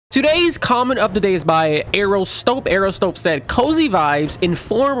Today's comment of the day is by Aerostope. Aerostope said, cozy vibes,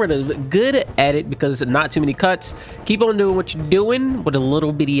 informative, good edit because not too many cuts. Keep on doing what you're doing with a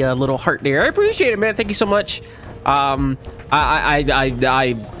little bitty little heart there. I appreciate it, man. Thank you so much. I don't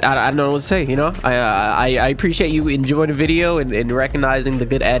know what to say, you know. I appreciate you enjoying the video and recognizing the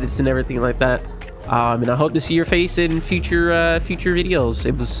good edits and everything like that. And I hope to see your face in future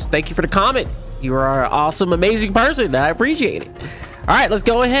videos. Thank you for the comment. You are an awesome, amazing person. I appreciate it. All right, let's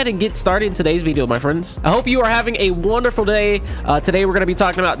go ahead and get started in today's video, my friends. I hope you are having a wonderful day. Today, we're going to be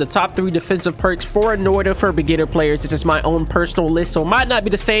talking about the top 3 defensive perks for Noita for beginner players. This is my own personal list, so it might not be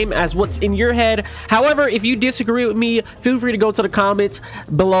the same as what's in your head. However, if you disagree with me, feel free to go to the comments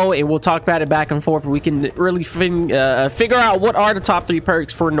below, and we'll talk about it back and forth. We can really figure out what are the top 3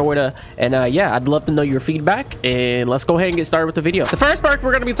 perks for Noita. And yeah, I'd love to know your feedback. And let's go ahead and get started with the video. The first perk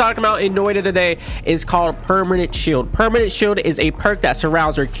we're going to be talking about in Noita today is called Permanent Shield. Permanent Shield is a perk that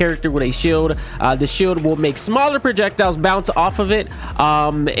surrounds your character with a shield. The shield will make smaller projectiles bounce off of it,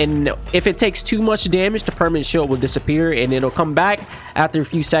 and if it takes too much damage, the permanent shield will disappear and it'll come back after a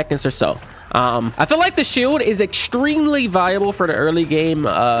few seconds or so. I feel like the shield is extremely valuable for the early game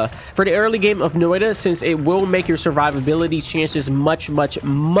of Noita, since it will make your survivability chances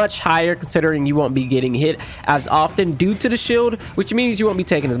much higher, considering you won't be getting hit as often due to the shield, which means you won't be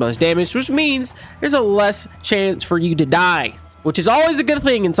taking as much damage, which means there's a less chance for you to die, which is always a good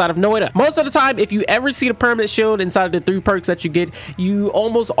thing inside of Noita. Most of the time, if you ever see the permanent shield inside of the 3 perks that you get, you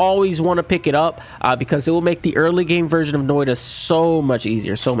almost always want to pick it up because it will make the early game version of Noita so much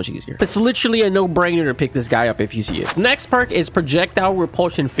easier. It's literally a no-brainer to pick this guy up if you see it. The next perk is Projectile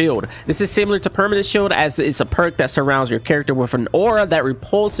Repulsion Field. This is similar to permanent shield, as it's a perk that surrounds your character with an aura that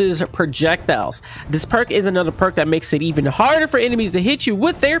repulses projectiles. This perk is another perk that makes it even harder for enemies to hit you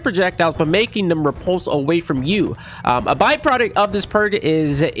with their projectiles, but making them repulse away from you. A byproduct of this perk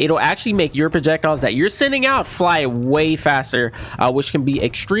is it'll actually make your projectiles that you're sending out fly way faster, which can be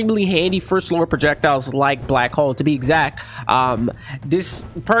extremely handy for slower projectiles like black hole. To be exact, this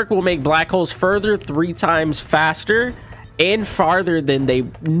perk will make black holes further 3 times faster and farther than they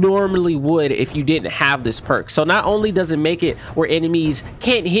normally would if you didn't have this perk. So not only does it make it where enemies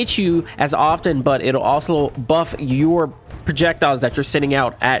can't hit you as often, but it'll also buff your projectiles that you're sending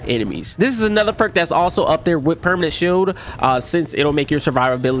out at enemies. This is another perk that's also up there with permanent shield, since it'll make your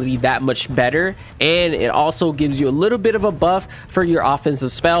survivability that much better, and it also gives you a little bit of a buff for your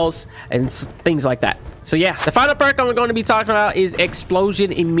offensive spells and things like that. So yeah, the final perk I'm going to be talking about is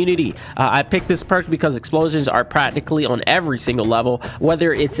Explosion Immunity. I picked this perk because explosions are practically on every single level,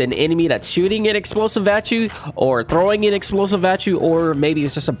 whether it's an enemy that's shooting an explosive at you or throwing an explosive at you, or maybe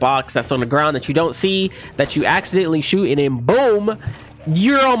it's just a box that's on the ground that you don't see, that you accidentally shoot, and then boom,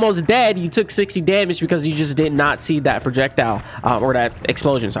 you're almost dead. You took 60 damage because you just did not see that projectile or that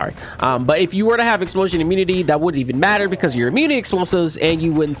explosion, sorry. But if you were to have explosion immunity, that wouldn't even matter because you're immune to explosives and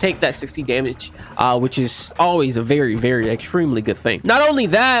you wouldn't take that 60 damage, which is always a very extremely good thing. Not only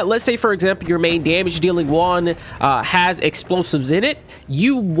that, let's say for example your main damage dealing wand has explosives in it,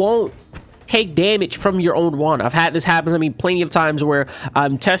 you won't take damage from your own wand. I've had this happen to me plenty of times where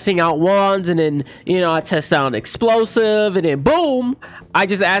I'm testing out wands, and then, you know, I test out an explosive, and then boom, I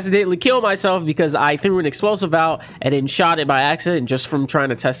just accidentally kill myself because I threw an explosive out and then shot it by accident just from trying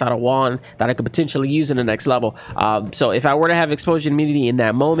to test out a wand that I could potentially use in the next level. So if I were to have explosion immunity in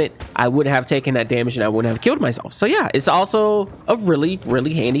that moment, I would have taken that damage and I wouldn't have killed myself. So yeah, it's also a really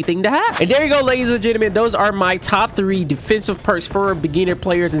handy thing to have. And there you go, ladies and gentlemen, those are my top 3 defensive perks for beginner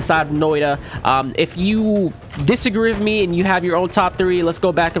players inside of Noita. If you disagree with me and you have your own top 3, let's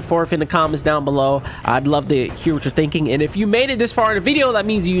go back and forth in the comments down below. I'd love to hear what you're thinking, and if you made it this far in the video, that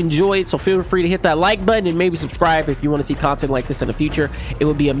means you enjoy it, so feel free to hit that like button and maybe subscribe if you want to see content like this in the future. It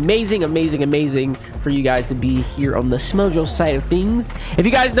would be amazing for you guys to be here on the smojo side of things, if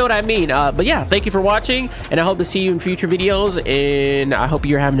you guys know what I mean. But yeah, thank you for watching, and I hope to see you in future videos, and I hope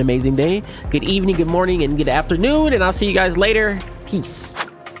you're having an amazing day, good evening, good morning, and good afternoon, and I'll see you guys later. Peace.